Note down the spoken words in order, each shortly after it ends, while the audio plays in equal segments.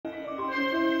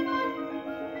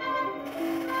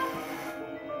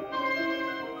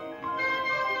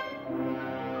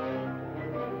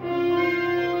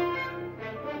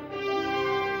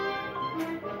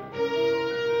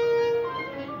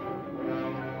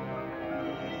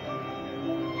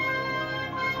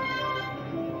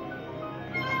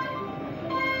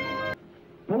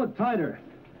Pull it tighter.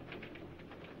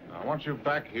 I want you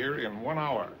back here in 1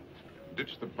 hour.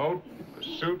 Ditch the boat, the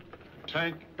suit,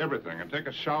 tank, everything, and take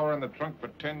a shower in the trunk for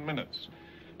 10 minutes.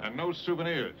 And no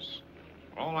souvenirs.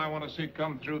 All I want to see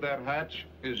come through that hatch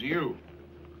is you.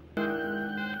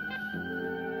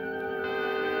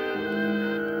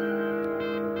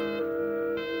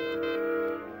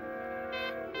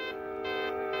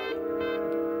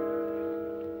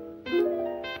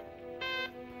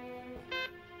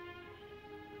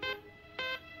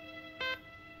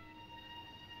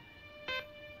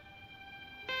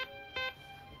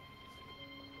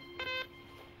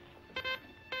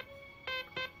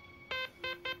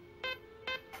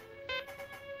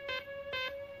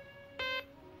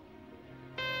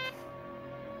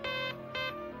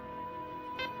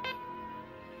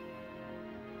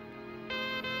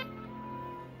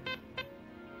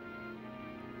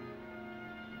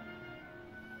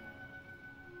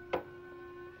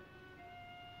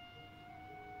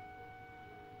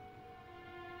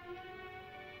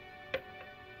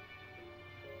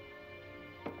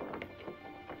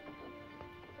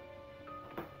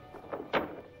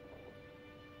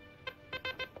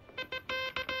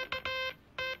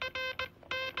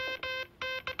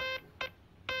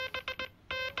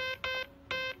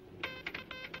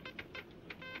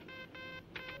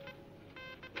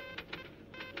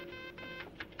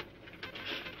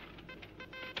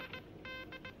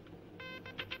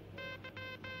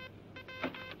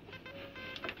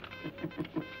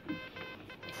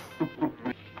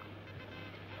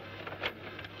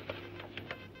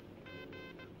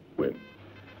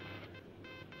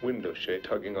 Window shade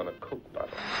tugging on a Coke bottle.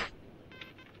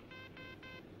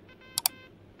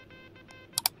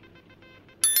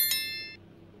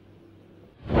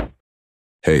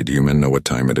 Hey, do you men know what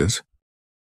time it is?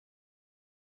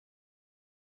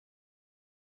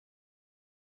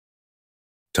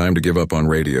 Time to give up on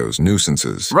radios,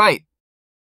 nuisances. Right.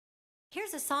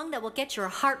 Here's a song that will get your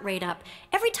heart rate up.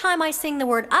 Every time I sing the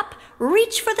word up,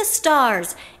 reach for the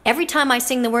stars. Every time I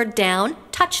sing the word down,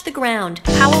 touch the ground.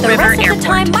 Powell the River rest of Airport. the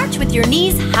time, march with your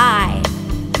knees high.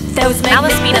 Those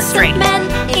magnificent men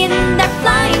in their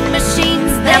flying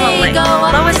machines, they go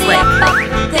up Lois to the Lake. up,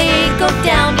 they go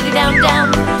down, down,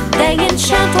 down. They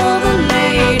enchant all the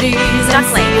ladies and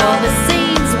see all the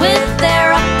scenes with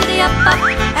their up to the up,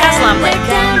 Haslam and Lake.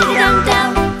 they're down, down,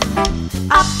 down,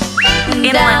 up and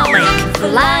Inland down, Lake.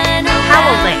 flying around.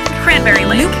 Powell Lake, Cranberry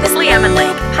Lake, Sleeman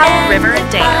Lake, Powell River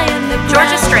and Dale,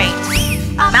 Georgia Strait,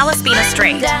 Malaspina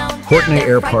Strait, Courtney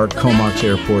Air Park, Comox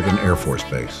Airport, and Air Force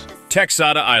Base.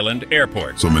 Texada Island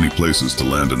Airport. So many places to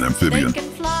land an amphibian. They can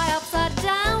fly upside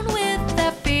down with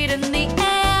their feet in the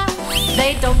air.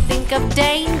 They don't think of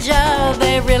danger,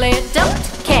 they really don't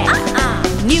care.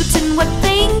 Newton would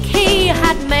think he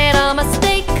had made a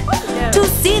mistake to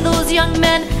see those young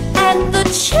men and the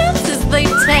chances they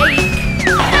take.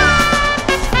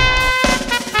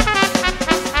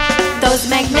 Those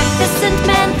magnificent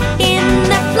men in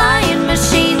their flying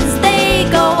machines, they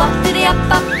go up to the up,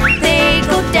 they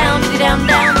go down to the down,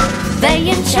 down. They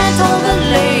enchant all the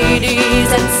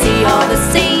ladies and see all the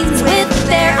scenes with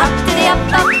their up to the up,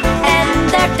 and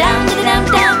they're down to the down,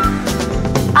 down.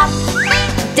 Up,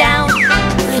 down,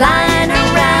 flying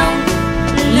around,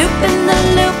 looping the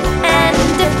loop and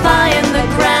defying the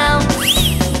ground.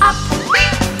 Up,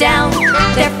 down,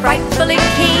 they're frightfully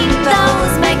keen,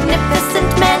 those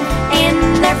magnificent men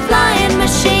in their flying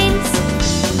machines.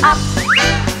 Up,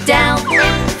 down,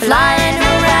 flying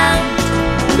around,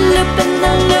 looping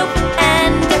the loop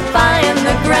and defying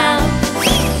the ground.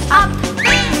 Up,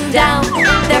 down,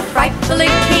 they're frightfully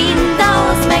keen,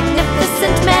 those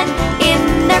magnificent men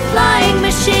in their flying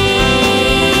machines.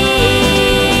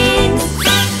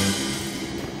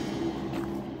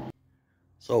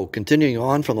 So, continuing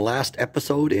on from the last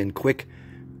episode in quick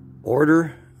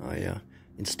order, I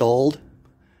installed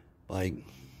by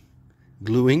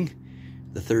gluing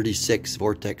the 36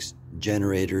 vortex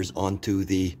generators onto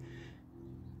the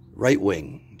right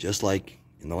wing. Just like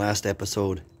in the last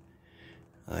episode,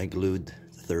 I glued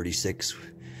the 36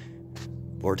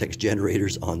 vortex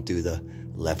generators onto the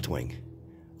left wing.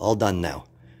 All done now.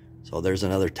 So there's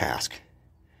another task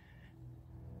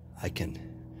I can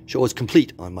show as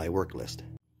complete on my work list.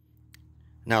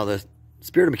 Now the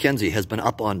Spirit of Mackenzie has been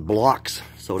up on blocks,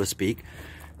 so to speak,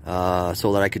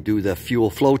 so that I could do the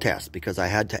fuel flow test, because I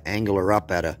had to angle her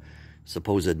up at a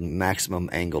supposed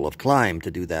maximum angle of climb to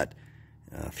do that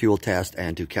fuel test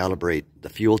and to calibrate the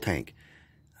fuel tank.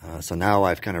 So now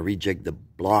I've kind of rejigged the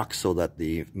blocks so that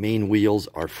the main wheels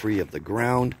are free of the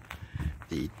ground.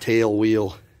 The tail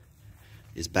wheel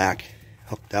is back,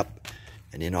 hooked up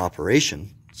and in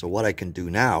operation. So what I can do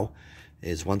now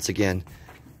is once again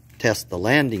test the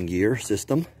landing gear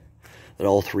system, that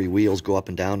all 3 wheels go up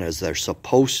and down as they're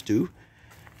supposed to.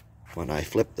 When I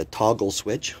flip the toggle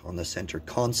switch on the center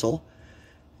console,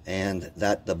 and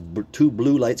that the 2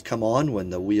 blue lights come on when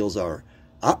the wheels are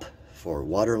up for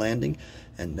water landing,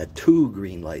 and the 2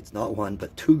 green lights, not 1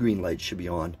 but 2 green lights, should be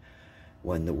on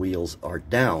when the wheels are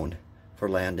down for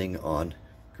landing on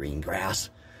green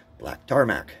grass, black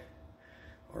tarmac,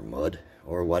 or mud,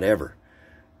 or whatever,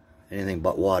 anything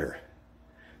but water.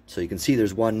 So you can see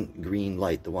there's 1 green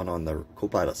light, the one on the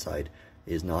co-pilot side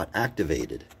is not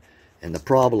activated. And the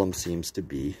problem seems to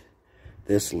be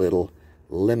this little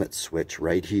limit switch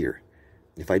right here.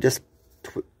 If I just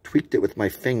tweaked it with my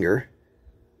finger,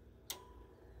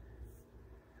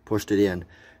 pushed it in,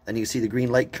 then you can see the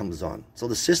green light comes on. So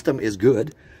the system is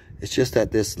good. It's just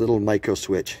that this little micro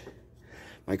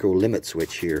limit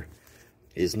switch here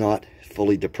is not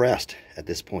fully depressed at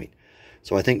this point.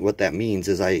 So I think what that means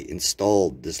is I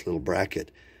installed this little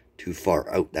bracket too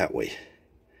far out that way.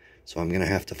 So I'm going to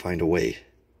have to find a way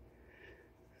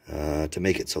to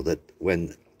make it so that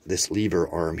when this lever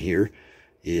arm here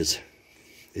is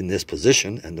in this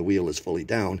position and the wheel is fully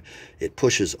down, it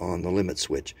pushes on the limit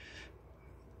switch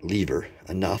lever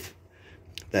enough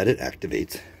that it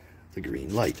activates the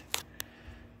green light,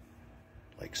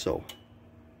 like so.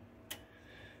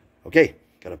 Okay,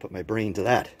 gotta put my brain to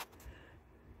that.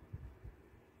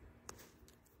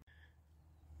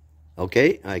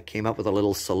 Okay, I came up with a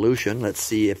little solution. Let's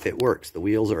see if it works. The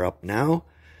wheels are up now,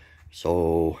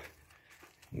 so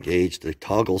engage the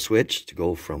toggle switch to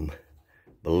go from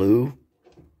blue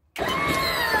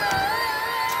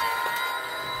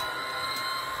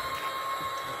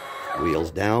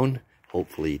wheels down,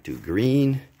 hopefully to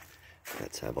green.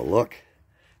 Let's have a look.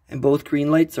 And both green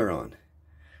lights are on.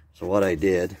 So what I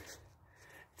did,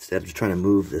 instead of trying to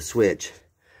move the switch,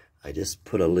 I just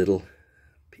put a little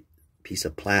piece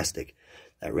of plastic,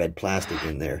 that red plastic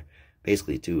in there,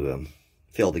 basically to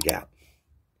fill the gap.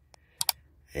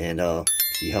 And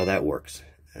see how that works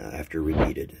after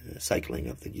repeated cycling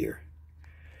of the gear.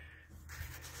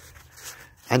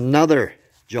 Another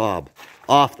job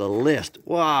off the list.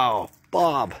 Wow,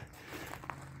 Bob,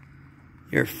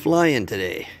 you're flying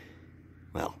today.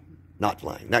 Well, not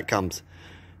flying. That comes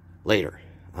later.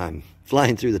 I'm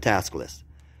flying through the task list.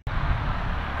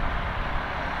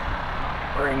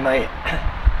 Wearing my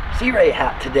Searey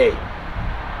hat today.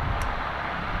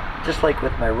 Just like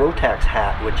with my Rotax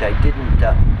hat, which I didn't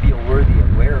feel worthy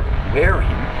of wearing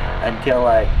until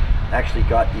I actually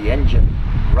got the engine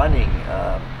running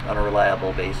on a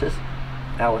reliable basis.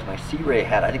 Now with my Searey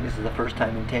hat, I think this is the first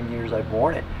time in 10 years I've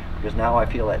worn it, because now I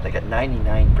feel like at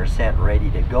 99% ready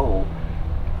to go,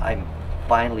 I'm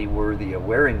finally worthy of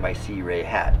wearing my Searey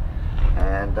hat.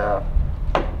 And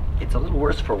it's a little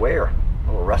worse for wear. A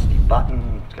little rusty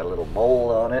button, it's got a little mole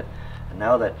on it, and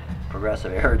now that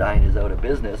Progressive Aerodyne is out of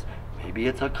business, maybe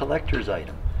it's a collector's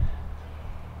item.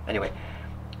 Anyway,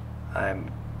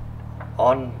 I'm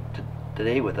on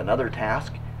today with another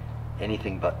task,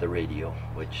 anything but the radio,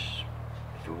 which,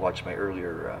 if you watch my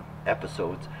earlier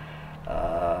episodes,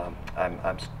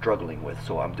 I'm struggling with.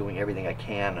 So I'm doing everything I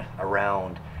can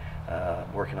around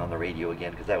working on the radio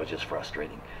again, because that was just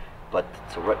frustrating. But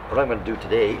so what I'm going to do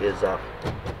today is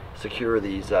secure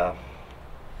these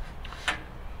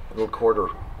little quarter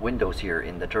windows here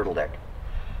in the turtle deck.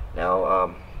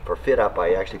 Now for fit up,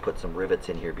 I actually put some rivets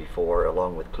in here before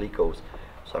along with clecos,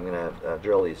 so I'm going to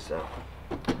drill these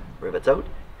rivets out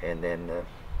and then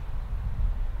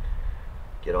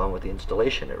get on with the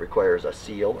installation. It requires a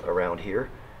seal around here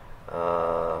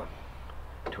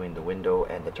between the window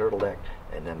and the turtle deck,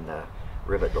 and then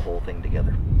rivet the whole thing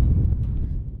together.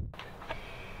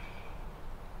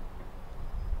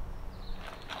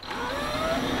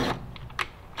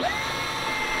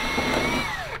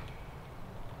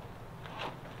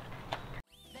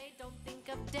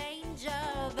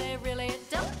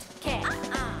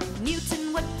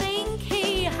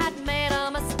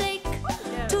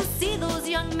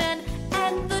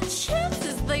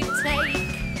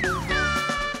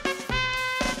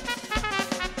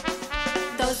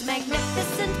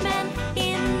 Magnificent men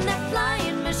in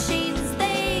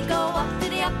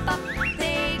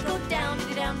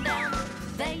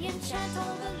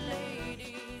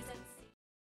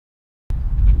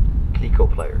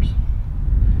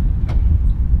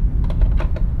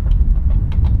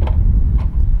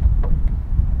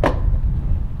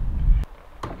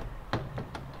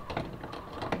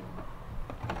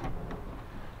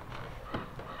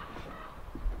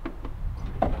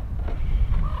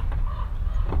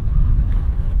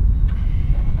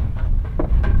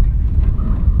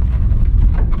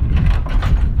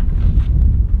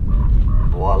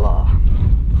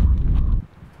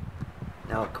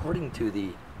to the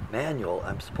manual,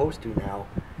 I'm supposed to now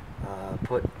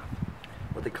put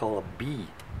what they call a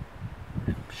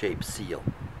B-shaped seal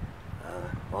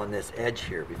on this edge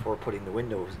here before putting the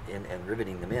windows in and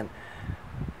riveting them in.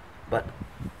 But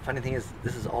funny thing is,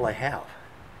 this is all I have,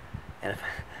 and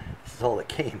this is all that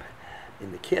came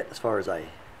in the kit as far as I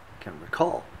can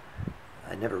recall.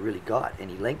 I never really got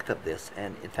any length of this,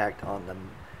 and in fact on the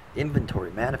inventory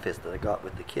manifest that I got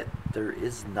with the kit, there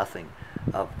is nothing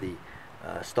of the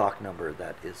stock number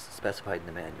that is specified in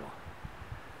the manual.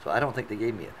 So I don't think they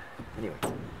gave me it. Anyway,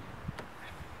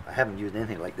 I haven't used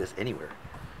anything like this anywhere,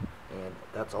 and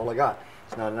that's all I got.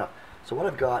 It's not enough. So what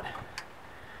I've got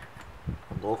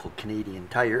from local Canadian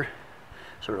Tire,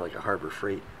 sort of like a Harbor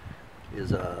Freight,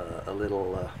 is a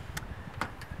little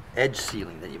edge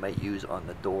sealing that you might use on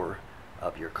the door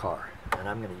of your car, and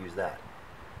I'm going to use that.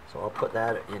 So I'll put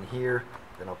that in here,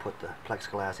 then I'll put the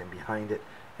plexiglass in behind it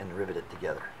and rivet it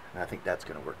together, and I think that's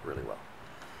going to work really well.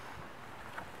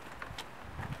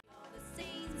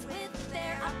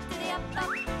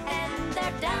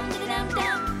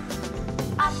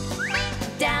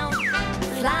 Down,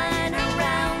 flying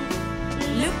around,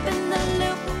 looping the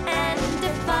loop and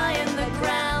defying the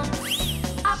ground.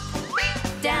 Up,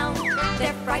 down,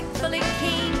 they're frightfully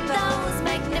keen, those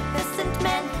magnificent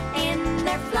men in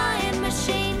their flying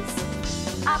machines.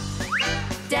 Up,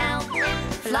 down,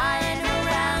 flying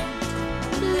around,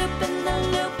 looping the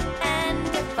loop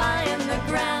and defying the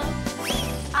ground.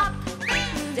 Up,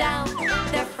 down,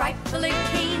 they're frightfully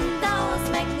keen, those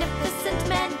magnificent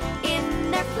men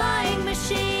in their flying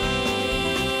machines.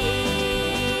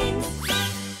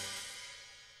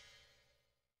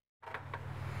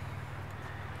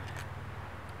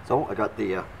 So I got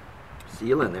the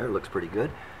seal in there, looks pretty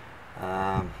good.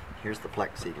 Here's the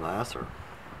plexiglass or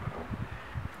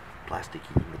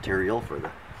plasticky material for the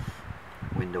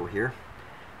window here,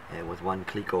 and with one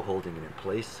cleco holding it in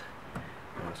place.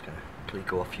 I'm just going to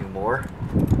cleco a few more.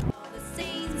 The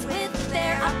scenes with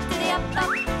their up to the up, up,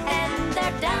 and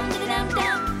they're down to the down,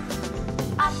 down,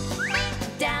 up,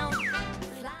 down,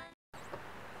 fly.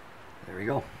 There we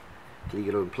go.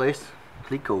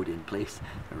 Clecoed in place,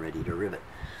 and ready to rivet.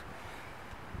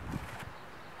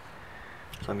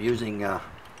 So I'm using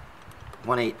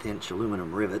 1/8 inch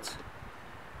aluminum rivets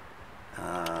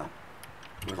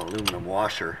with aluminum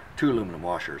washer, 2 aluminum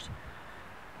washers,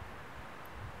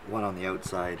 one on the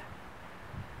outside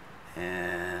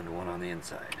and one on the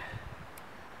inside,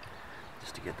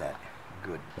 just to get that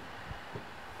good.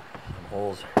 Some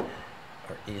holes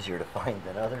are easier to find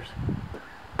than others.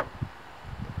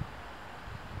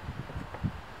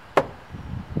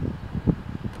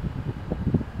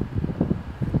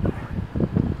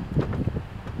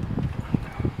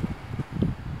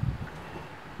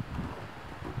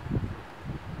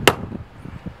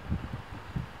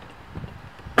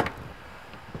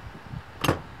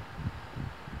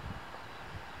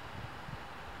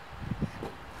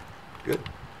 Good.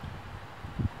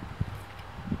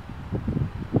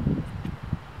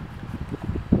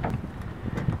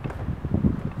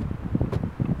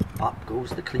 Up goes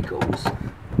the clecos.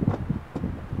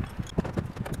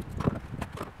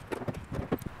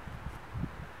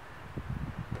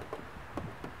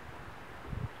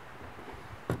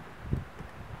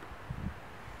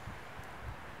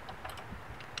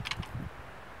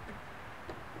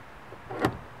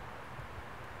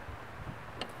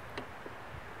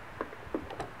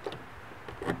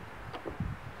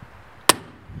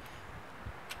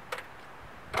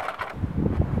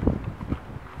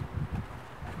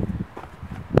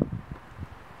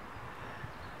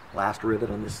 Last rivet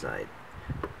on this side.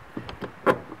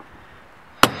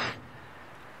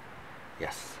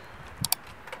 Yes.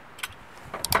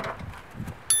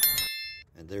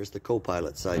 And there's the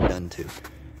co-pilot side done too.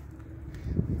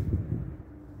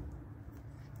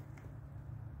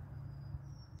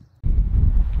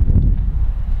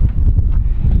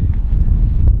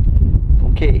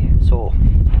 Okay, so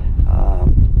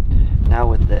now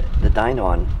with the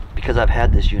dynon, because I've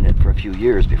had this unit for a few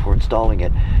years before installing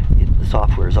it, the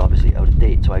software is obviously out of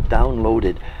date. So I've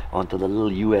downloaded onto the little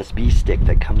USB stick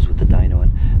that comes with the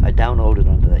dynon. I downloaded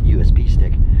onto that USB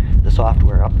stick the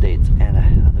software updates, and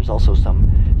there's also some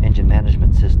engine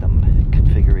management system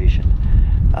configuration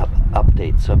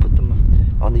updates. So I put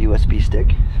them on the USB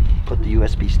stick, put the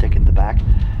USB stick in the back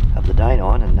of the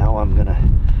dynon, and now I'm gonna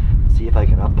see if I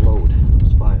can upload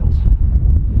those files.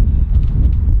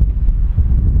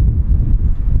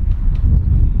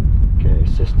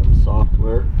 System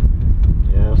software,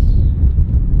 yes.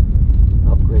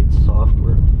 Upgrade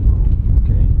software,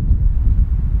 okay.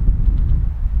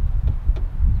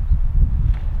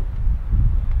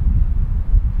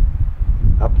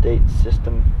 Update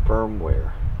system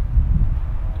firmware.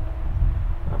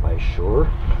 Am I sure?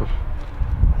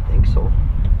 I think so.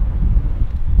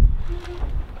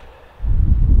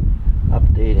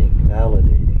 Updating,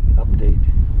 validating, update.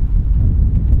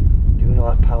 Do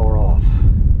not power off.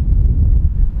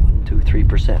 1, 2,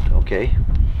 3%. Okay.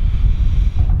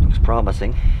 Looks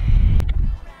promising.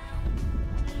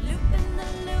 Looping the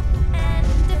loop and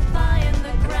defying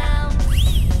the ground.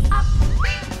 Up,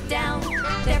 down,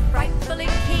 they're frightfully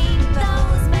keen.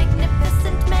 Those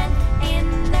magnificent men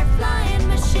in their flying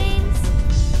machines.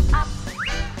 Up,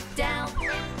 down,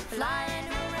 flying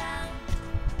around.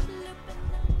 Looping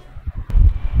the loop.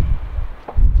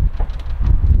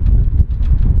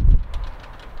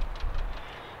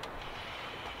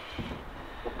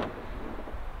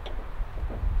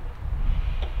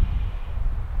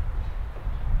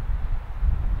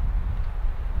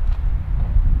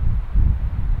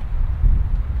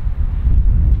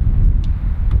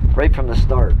 Right from the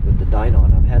start with the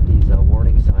dynon, I've had these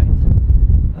warning signs.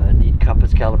 Need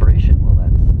compass calibration. Well,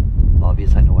 that's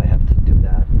obvious. I know I have to do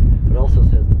that. But it also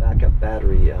says the backup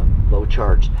battery low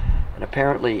charged. And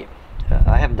apparently,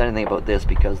 I haven't done anything about this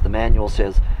because the manual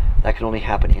says that can only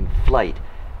happen in flight.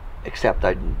 Except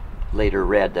I later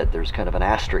read that there's kind of an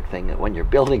asterisk thing that when you're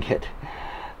building it,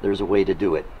 there's a way to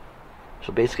do it.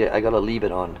 So basically, I got to leave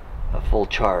it on a full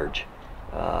charge,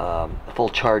 full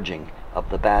charging of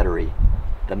the battery.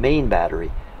 The main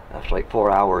battery after like 4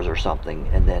 hours or something,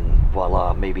 and then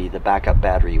voila, maybe the backup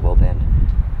battery will then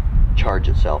charge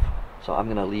itself. So I'm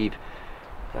going to leave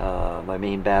my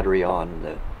main battery on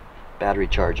the battery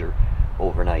charger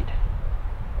overnight.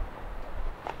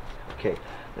 Okay,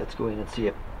 let's go in and see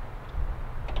it.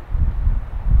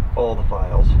 All the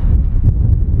files.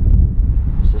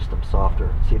 System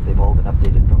software. See if they've all been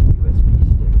updated from the USB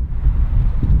stick.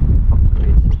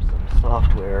 Upgrades of some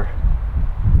software.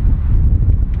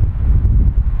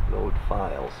 Load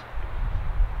files.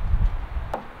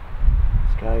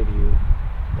 Skyview,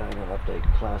 dynon update,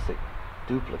 classic,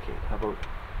 duplicate. How about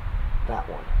that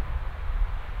one?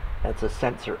 That's a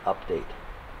sensor update.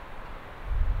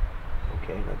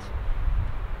 Okay, let's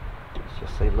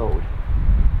just say load.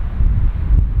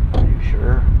 Are you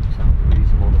sure? Sounds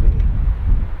reasonable to me.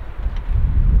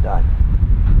 Done.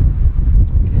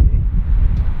 Okay.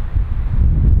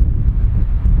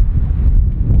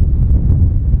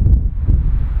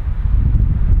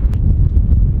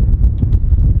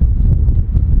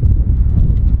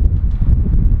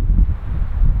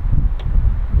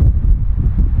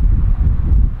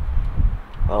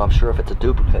 Well, I'm sure if it's a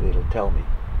duplicate, it'll tell me.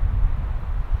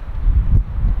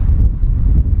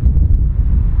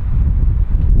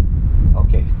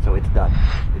 Okay, so it's done.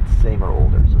 It's same or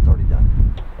older, so it's already done.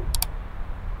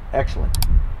 Excellent.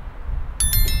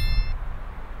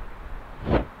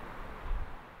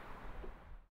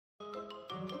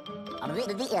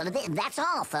 That's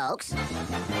all, folks.